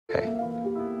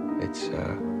It's,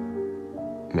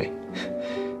 me.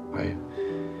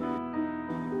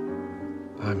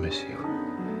 I miss you.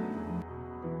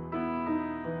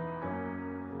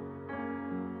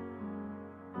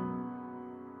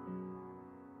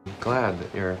 I'm glad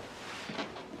that you're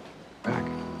back.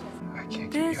 I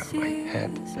can't get you out of my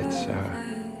head.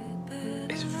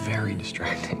 It's very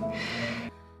distracting.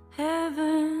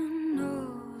 Heaven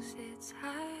knows it's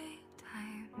high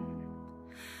time.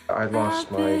 I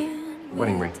lost my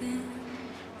wedding ring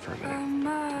for a minute.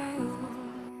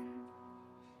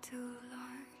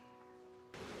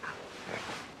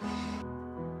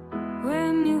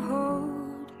 When you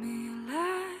hold me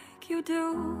like you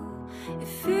do, it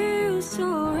feels so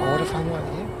right. What if I want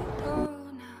you?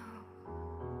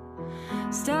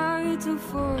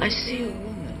 I see a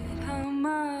woman. How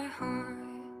my heart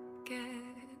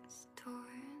gets torn.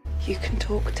 You can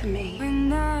talk to me.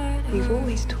 You've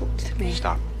always talked to me.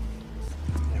 Stop.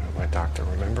 You're my doctor,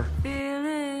 remember?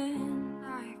 Feeling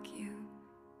like you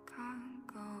can't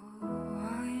go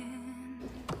on.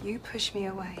 You push me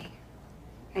away,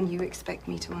 and you expect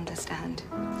me to understand.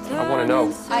 I want to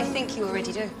know. I think you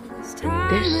already do.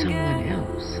 There's someone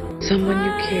else. Someone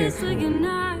you care for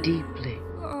deeply.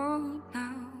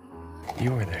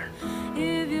 You were there,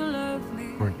 If you love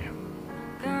me, weren't you?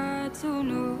 got to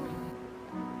know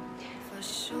for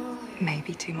sure.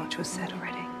 Maybe too much was said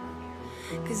already.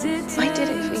 'Cause it's I did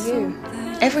it for you.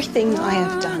 Everything I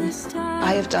have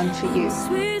done for you.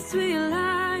 Sweet, sweet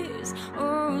lies.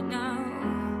 Oh, now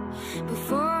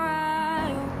before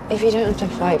I If you don't have to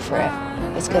fight for it,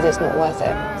 it's because it's not worth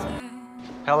it.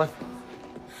 Helen?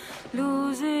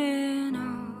 losing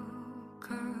all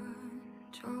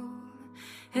control.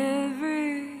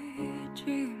 Every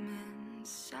dream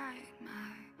inside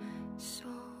my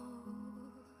soul.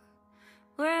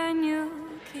 When you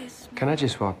kiss me Can I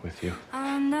just walk with you?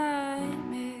 on that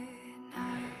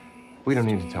midnight, We don't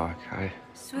need to talk.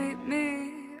 sweep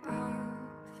me off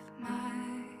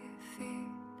my feet,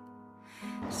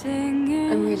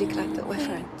 singing. I'm really glad that we're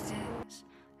friends. This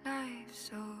life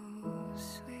so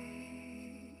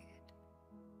sweet.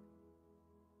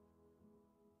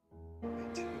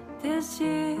 This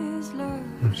is love.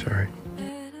 I'm sorry.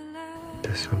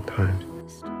 This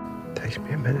sometimes takes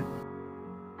me a minute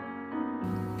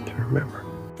to remember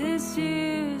This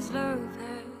is love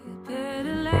had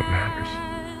better what matters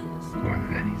last. more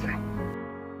than anything.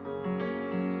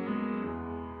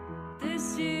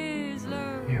 This is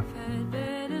love You. had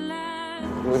better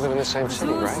last. We live in the same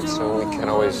city, right? So we can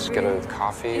always get a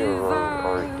coffee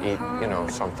or eat,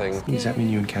 something. Does that mean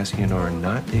you and Cassian are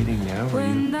not dating now? Or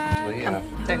you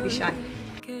actually, Don't be shy.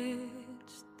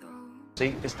 See,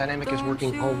 this dynamic is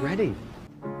working already.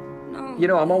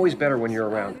 I'm always better when you're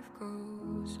around. Life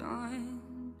goes on.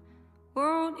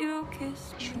 Won't you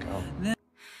kiss I should go. me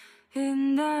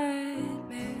in that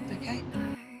midnight? Okay?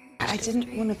 I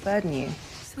didn't want to burden you.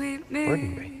 Sweep me.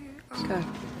 Burden me. Go.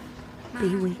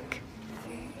 Be weak.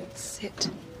 Sit.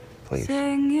 Please.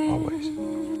 Singing, Always.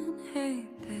 hey,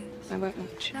 this I won't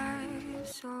watch. life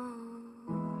so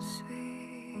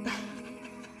sweet.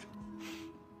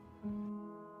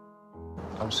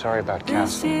 I'm sorry about This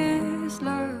Cassian. is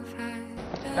love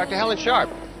had Dr. Helen Sharp.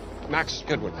 Max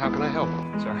Goodwin. How can I help?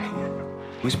 Sorry.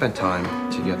 We spent time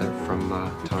together from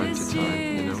time to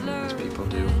time, as people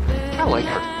do. I like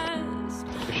her.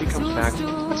 If she comes back,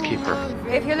 let's keep her.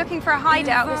 If you're looking for a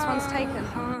hideout, this one's taken.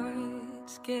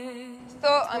 hearts get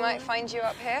Thought I might find you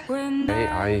up here. when Hey,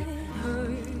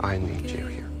 I need you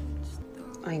here.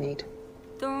 I need.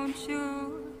 don't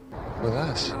you With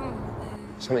us.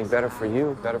 Something better for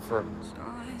you, better for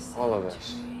all of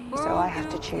us. So I have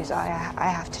to choose. I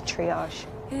have to triage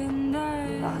in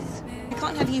that us. I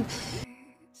can't have you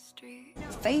street?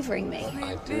 favoring me.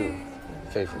 I do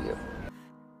favor you.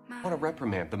 What a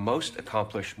reprimand. The most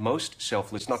accomplished, most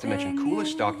selfless, not to mention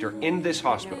coolest doctor in this I know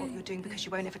hospital. what you're doing because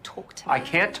you won't ever talk to me. I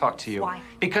can't talk to you. Why?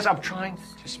 Because I'm trying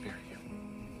to spare you.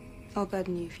 I'll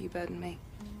burden you if you burden me.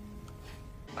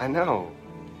 I know.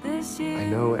 This I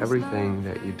know everything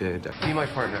that you did. Be my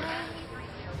partner.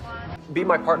 Be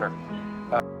my partner.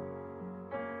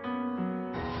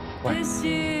 What? This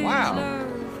is Wow.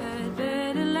 love had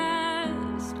better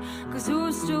last. 'Cause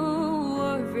who's to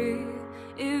worry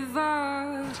if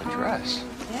I It's a dress.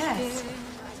 Yes.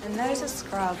 And those are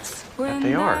scrubs. when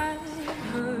They are. that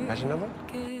hurt Imagine them.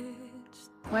 gets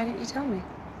Why didn't you tell me?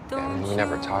 And we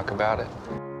never talk about it.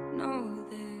 know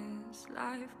this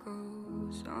life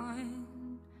goes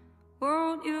on.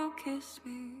 Won't you kiss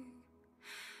me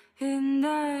in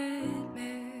that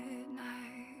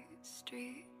midnight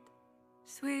street?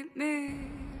 Sweep me.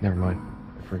 Never mind.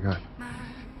 I forgot.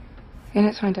 Yeah,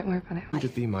 it's fine. Don't worry about it. You to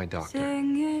be my doctor.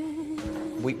 Singing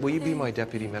Will you be my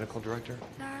deputy medical director?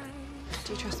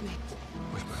 Do you trust me?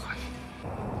 With my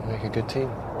life. We make a good team.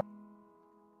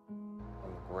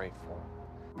 I'm grateful.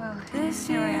 Well,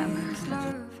 here I am.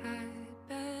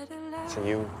 So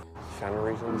you found a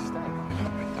reason to stay. You're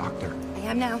not my doctor. I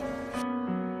am now.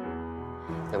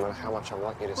 No matter how much I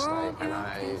want you to stay,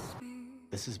 and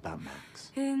This is about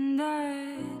Max. In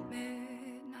that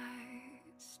midnight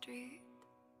street,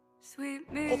 sweet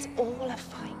It's all a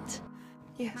fight.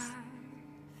 Yes,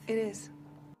 it is.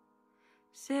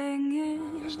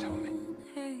 singing. Just tell me.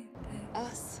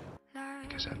 Us.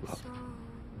 Because I love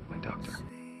my doctor.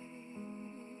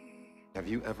 Have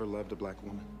you ever loved a black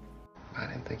woman? I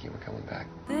didn't think you were coming back.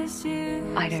 This year,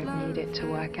 I don't need it to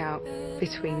work out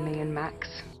between me and Max.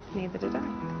 Neither did I.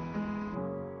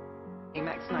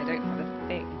 Max and I don't have a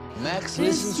thing. Max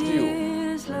listens to you.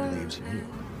 year's love Believes in you.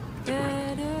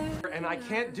 better. And I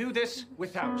can't do this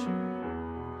without you.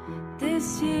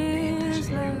 This year's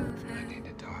love I need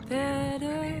to talk to you.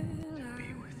 better.